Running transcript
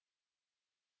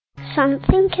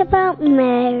Something about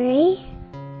Mary.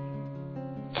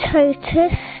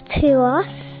 Totus Tuus.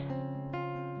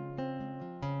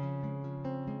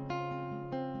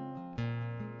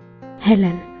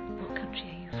 Helen. What country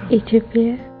are you from?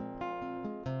 Ethiopia.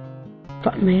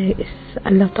 But Mary is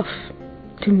a lot of,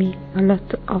 to me, a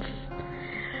lot of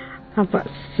about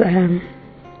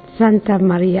Santa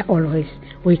Maria always.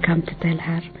 We come to tell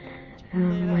her,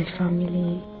 my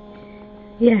family.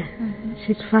 Yeah,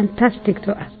 she's fantastic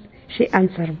to us. She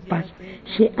answers back.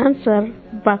 She answers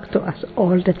back to us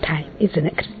all the time, isn't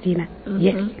it, Christina?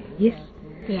 Yes.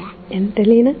 Yeah. And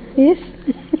Elena? Yes.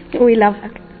 We love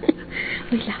her.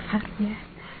 We love her. Yeah.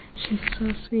 She's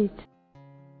so sweet.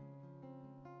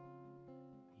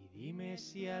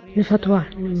 نفتوى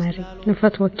ماري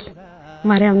نفتوكي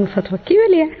مريم نفتوكي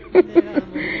وليا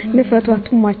نفتوى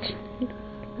too much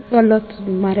a lot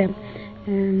مريم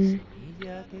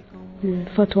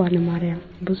نفتوى مريم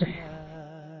بزح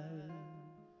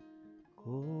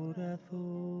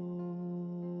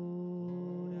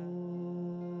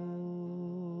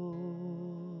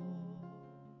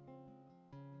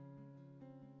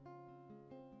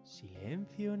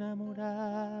Silencio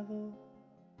enamorado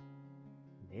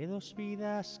de dos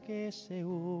vidas que se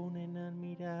unen al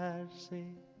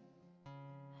mirarse.